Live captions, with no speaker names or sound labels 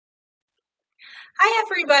Hi,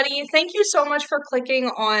 everybody. Thank you so much for clicking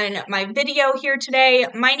on my video here today.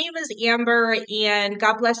 My name is Amber, and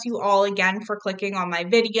God bless you all again for clicking on my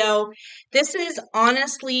video. This is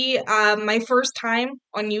honestly my first time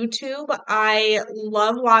on YouTube. I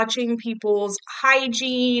love watching people's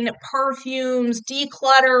hygiene, perfumes,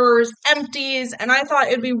 declutters, empties, and I thought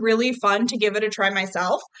it'd be really fun to give it a try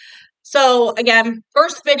myself. So, again,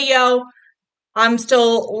 first video. I'm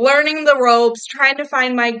still learning the ropes, trying to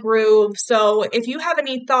find my groove. So if you have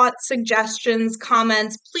any thoughts, suggestions,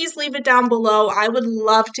 comments, please leave it down below. I would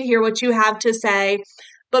love to hear what you have to say.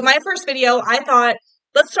 But my first video, I thought,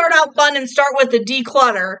 let's start out fun and start with the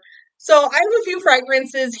declutter. So I have a few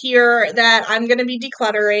fragrances here that I'm going to be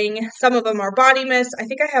decluttering. Some of them are body mist. I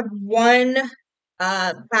think I have one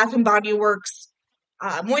Bath and Body Works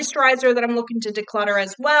moisturizer that I'm looking to declutter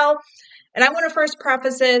as well. And I want to first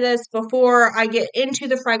preface this before I get into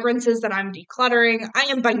the fragrances that I'm decluttering. I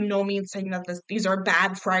am by no means saying that these are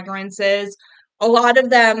bad fragrances. A lot of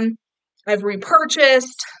them I've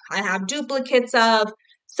repurchased, I have duplicates of.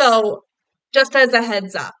 So, just as a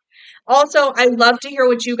heads up. Also, I love to hear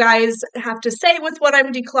what you guys have to say with what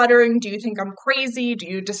I'm decluttering. Do you think I'm crazy? Do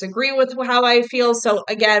you disagree with how I feel? So,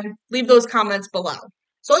 again, leave those comments below.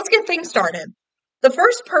 So, let's get things started. The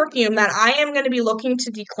first perfume that I am going to be looking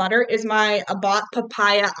to declutter is my Abat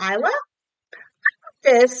Papaya Isla.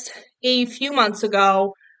 This a few months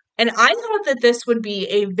ago, and I thought that this would be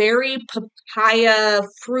a very papaya,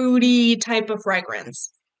 fruity type of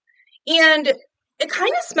fragrance. And it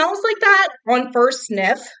kind of smells like that on first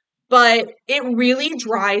sniff, but it really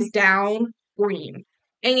dries down green.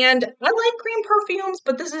 And I like green perfumes,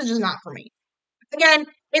 but this is just not for me. Again,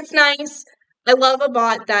 it's nice. I love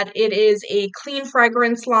about that it is a clean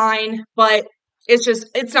fragrance line, but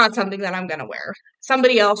it's not something that I'm gonna wear.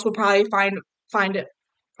 Somebody else will probably find it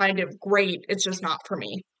find it great. It's just not for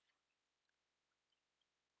me.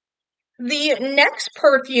 The next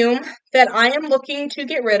perfume that I am looking to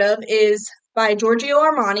get rid of is by Giorgio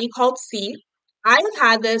Armani called C. I have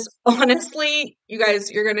had this, honestly, you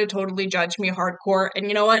guys, you're gonna totally judge me hardcore, and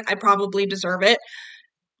you know what? I probably deserve it.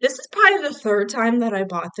 This is probably the third time that I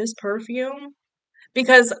bought this perfume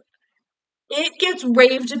because it gets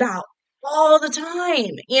raved about all the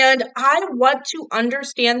time. And I want to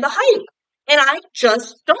understand the hype. And I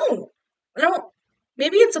just don't. I don't.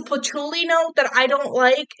 Maybe it's a patchouli note that I don't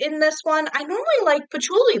like in this one. I normally like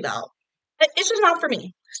patchouli though. It's just not for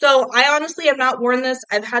me. So I honestly have not worn this.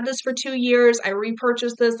 I've had this for 2 years. I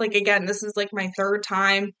repurchased this. Like again, this is like my third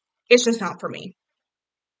time. It's just not for me.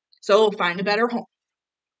 So find a better home.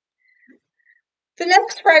 The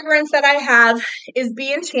next fragrance that I have is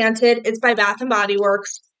Be Enchanted. It's by Bath and Body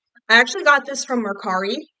Works. I actually got this from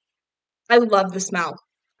Mercari. I love the smell.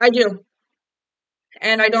 I do.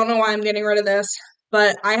 And I don't know why I'm getting rid of this,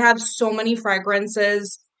 but I have so many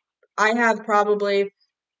fragrances. I have probably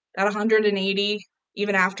about 180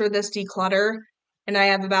 even after this declutter, and I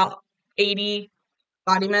have about 80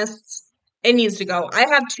 body mists. It needs to go. I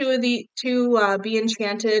have two Be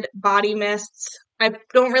Enchanted body mists. I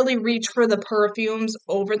don't really reach for the perfumes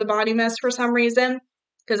over the body mist for some reason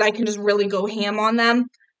because I can just really go ham on them.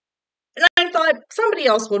 And I thought somebody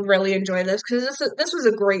else would really enjoy this because this was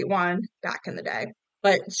a great one back in the day.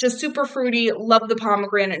 But it's just super fruity. Love the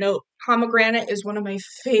pomegranate note. Pomegranate is one of my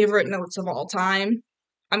favorite notes of all time.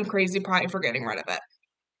 I'm crazy probably for getting rid of it.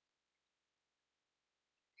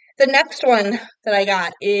 The next one that I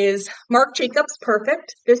got is Marc Jacobs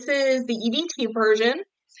Perfect. This is the EDT version.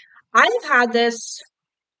 I've had this,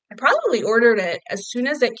 I probably ordered it as soon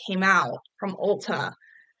as it came out from Ulta.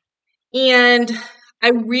 And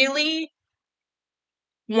I really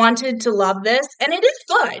wanted to love this, and it is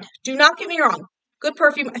good. Do not get me wrong. Good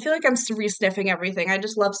perfume. I feel like I'm re-sniffing everything. I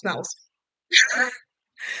just love smells.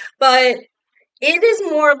 But it is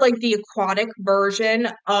more like the aquatic version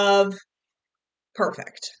of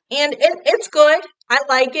Perfect. And it's good. I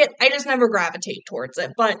like it. I just never gravitate towards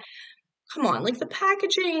it. But come on, like the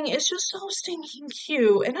packaging is just so stinking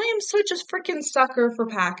cute. And I am such a freaking sucker for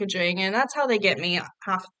packaging. And that's how they get me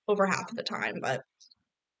over half of the time. But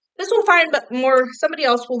this will find more, somebody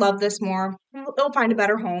else will love this more. They'll find a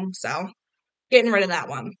better home. So getting rid of that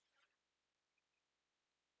one.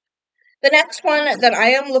 The next one that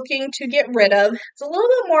I am looking to get rid of, it's a little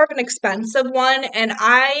bit more of an expensive one. And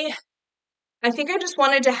I think I just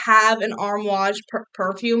wanted to have an Armouage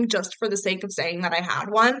perfume just for the sake of saying that I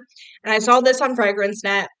had one. And I saw this on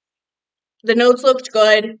FragranceNet. The notes looked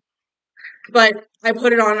good, but I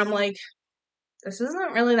put it on. I'm like, this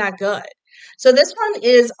isn't really that good. So this one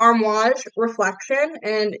is Armouage Reflection,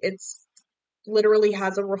 and it's literally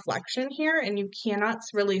has a reflection here, and you cannot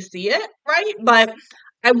really see it, right? But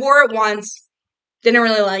I wore it once. Didn't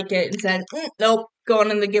really like it and said, nope,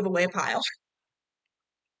 going in the giveaway pile.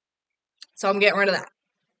 So I'm getting rid of that.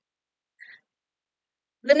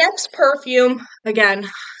 The next perfume, again,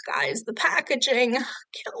 guys, the packaging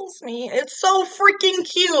kills me. It's so freaking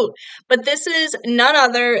cute. But this is none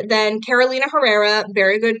other than Carolina Herrera,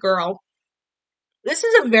 Very Good Girl. This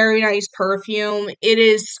is a very nice perfume. It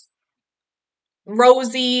is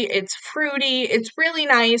rosy, it's fruity, it's really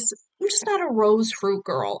nice. I'm just not a rose fruit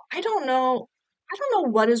girl. I don't know. I don't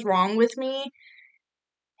know what is wrong with me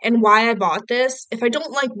and why I bought this. If I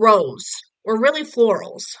don't like rose or really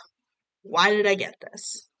florals, why did I get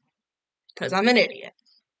this? Because I'm an idiot.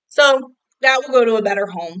 So that will go to a better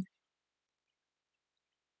home.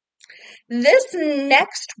 This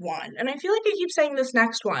next one, and I feel like I keep saying this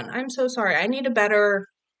next one. I'm so sorry. I need a better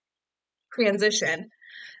transition.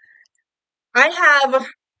 I have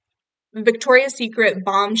Victoria's Secret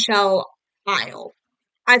Bombshell Isle.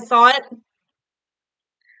 I thought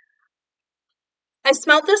I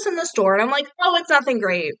smelled this in the store and I'm like, oh, it's nothing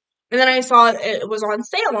great. And then I saw it was on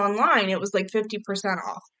sale online. It was like 50%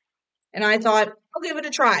 off. And I thought, I'll give it a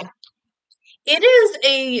try. It is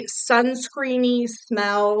a sunscreeny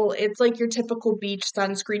smell. It's like your typical beach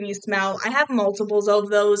sunscreeny smell. I have multiples of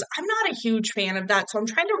those. I'm not a huge fan of that, so I'm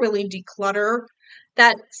trying to really declutter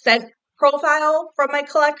that scent profile from my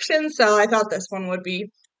collection. So I thought this one would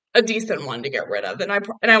be a decent one to get rid of, and I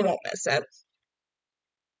won't miss it.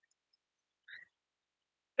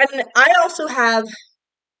 And I also have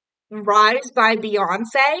Rise by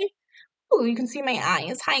Beyonce. Oh, you can see my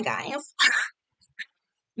eyes. Hi, guys.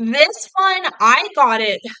 This one, I got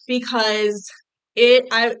it because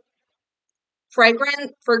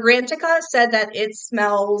Fragrantica said that it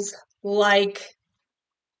smells like,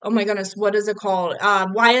 oh my goodness, what is it called?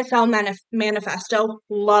 YSL Manifesto.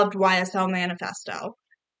 Loved YSL Manifesto.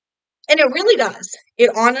 And it really does. It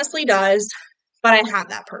honestly does. But I have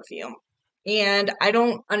that perfume. And I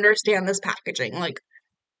don't understand this packaging. Like,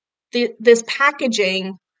 this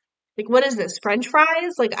packaging, like, what is this? French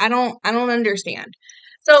fries? Like, I don't understand.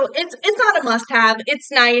 So it's not a must have.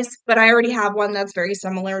 It's nice, but I already have one that's very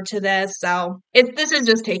similar to this. So this is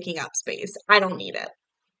just taking up space. I don't need it.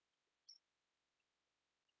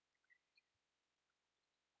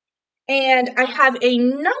 And I have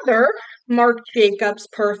another Marc Jacobs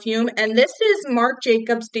perfume, and this is Marc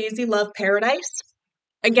Jacobs Daisy Love Paradise.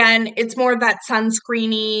 Again, it's more of that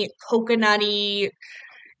sunscreeny, coconutty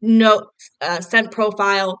note scent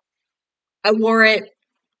profile. I wore it.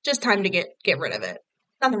 Just time to get rid of it.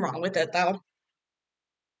 Nothing wrong with it though.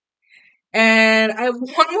 And I have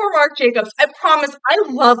one more Marc Jacobs. I promise I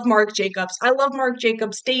love Marc Jacobs. I love Marc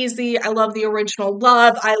Jacobs Daisy. I love the original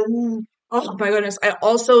Love. Oh my goodness. I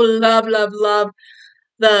also love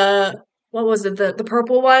the what was it? The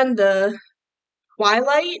purple one, the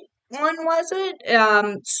Twilight one, was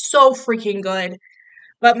it? So freaking good.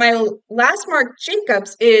 But my last Marc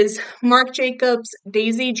Jacobs is Marc Jacobs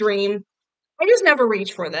Daisy Dream. I just never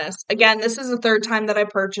reach for this. Again, this is the third time that I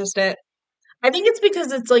purchased it. I think it's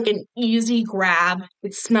because it's like an easy grab.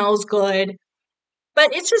 It smells good,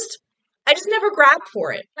 but I just never grabbed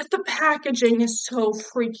for it. But the packaging is so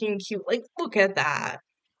freaking cute. Like, look at that.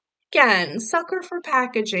 Again, sucker for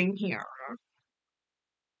packaging here.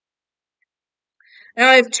 Now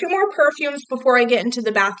I have two more perfumes before I get into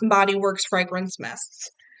the Bath and Body Works fragrance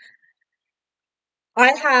mists.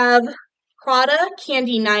 I have Prada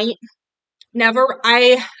Candy Night.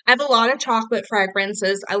 I have a lot of chocolate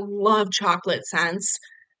fragrances. I love chocolate scents.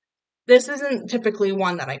 This isn't typically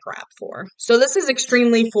one that I grab for. So this is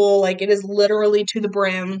extremely full. Like, it is literally to the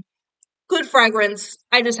brim. Good fragrance.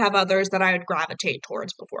 I just have others that I would gravitate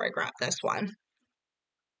towards before I grab this one.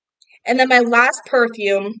 And then my last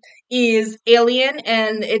perfume is Alien,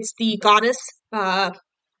 and it's the Goddess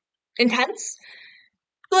Intense.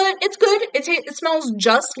 Good. It's good. It smells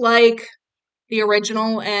just like the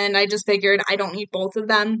original, and I just figured I don't need both of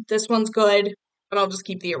them. This one's good, but I'll just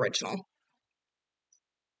keep the original.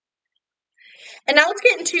 And now let's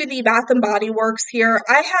get into the Bath and Body Works here.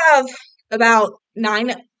 I have about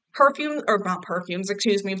 9 perfumes, or not perfumes,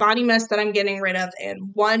 excuse me, body mist that I'm getting rid of, and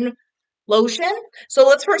one lotion. So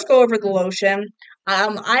let's first go over the lotion.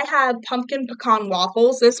 I have pumpkin pecan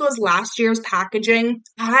waffles. This was last year's packaging.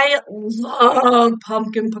 I love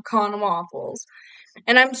pumpkin pecan waffles.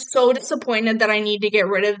 And I'm so disappointed that I need to get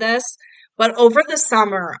rid of this. But over the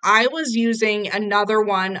summer, I was using another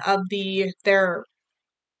one of their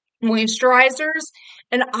moisturizers,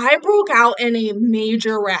 and I broke out in a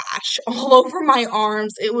major rash all over my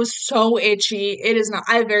arms. It was so itchy. It is not,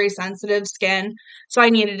 I have very sensitive skin, so I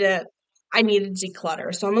needed to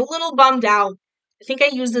declutter. So I'm a little bummed out. I think I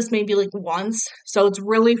used this maybe like once, so it's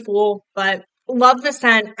really full, but Love the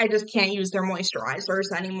scent. I just can't use their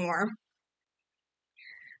moisturizers anymore.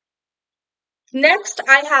 Next,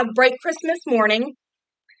 I have Bright Christmas Morning.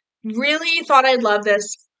 Really thought I'd love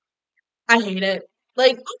this. I hate it.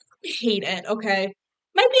 Like, I hate it, okay?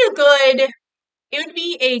 Might be a good, it would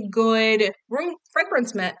be a good room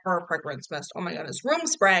fragrance mist, or fragrance mist, oh my goodness, room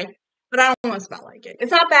spray, but I don't want to smell like it.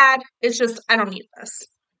 It's not bad, it's just, I don't need this.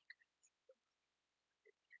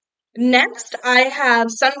 Next, I have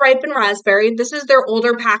Sun Ripened Raspberry. This is their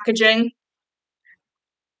older packaging.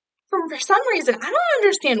 For some reason, I don't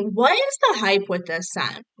understand what is the hype with this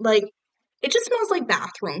scent. Like, it just smells like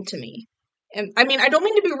bathroom to me. And I mean, I don't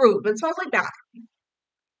mean to be rude, but it smells like bathroom.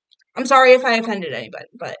 I'm sorry if I offended anybody,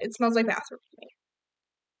 but it smells like bathroom to me.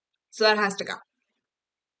 So that has to go.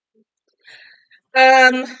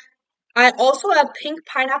 Um, I also have Pink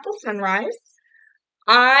Pineapple Sunrise.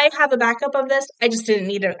 I have a backup of this. I just didn't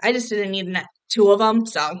need it. I just didn't need two of them.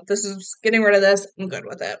 So this is getting rid of this. I'm good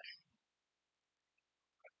with it.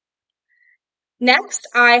 Next,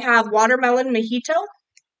 I have Watermelon Mojito.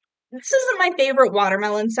 This isn't my favorite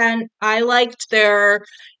watermelon scent. I liked their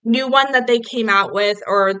new one that they came out with,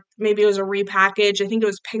 or maybe it was a repackage. I think it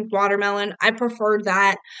was pink watermelon. I preferred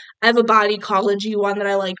that. I have a Body Ecology one that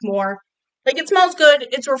I like more. Like, it smells good,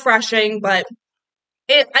 it's refreshing, but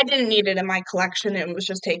I didn't need it in my collection. It was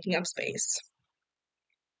just taking up space.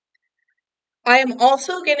 I am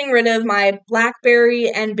also getting rid of my blackberry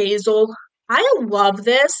and basil. I love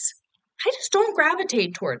this. I just don't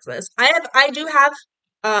gravitate towards this. I do have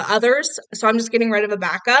others, so I'm just getting rid of a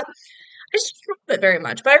backup. I just don't love it very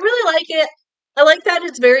much, but I really like it. I like that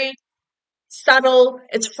it's very subtle,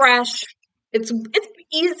 it's fresh, it's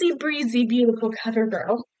easy breezy, beautiful cover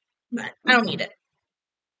girl. But I don't need it.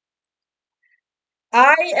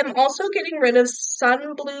 I am also getting rid of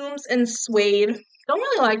Sunblooms and Suede. Don't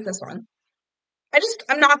really like this one.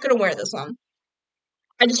 I'm not gonna wear this one.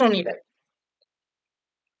 I just don't need it.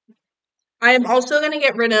 I am also gonna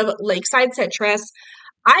get rid of Lakeside Citrus.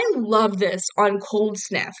 I love this on cold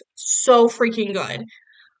sniff. So freaking good.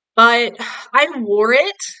 But I wore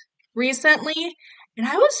it recently and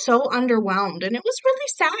I was so underwhelmed and it was really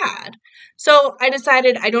sad. So I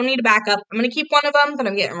decided I don't need a backup. I'm going to keep one of them, but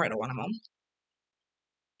I'm getting rid of one of them.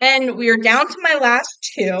 And we are down to my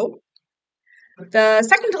last two. The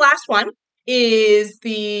second to last one is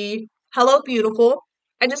the Hello Beautiful.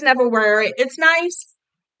 I just never wear it. It's nice,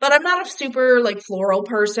 but I'm not a super like floral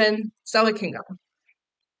person, so it can go.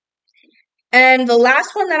 And the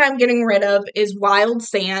last one that I'm getting rid of is Wild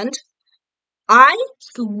Sand. I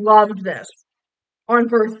loved this on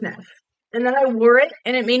first sniff. And then I wore it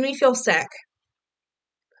and it made me feel sick.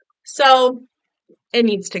 So it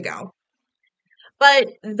needs to go. But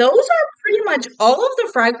those are pretty much all of the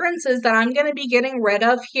fragrances that I'm going to be getting rid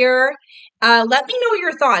of here. Let me know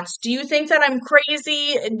your thoughts. Do you think that I'm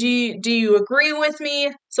crazy? Do you agree with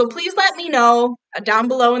me? So please let me know down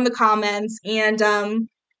below in the comments. And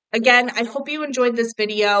again, I hope you enjoyed this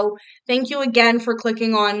video. Thank you again for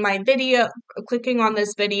clicking on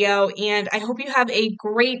this video. And I hope you have a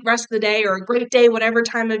great rest of the day or a great day, whatever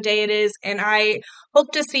time of day it is. And I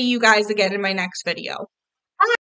hope to see you guys again in my next video.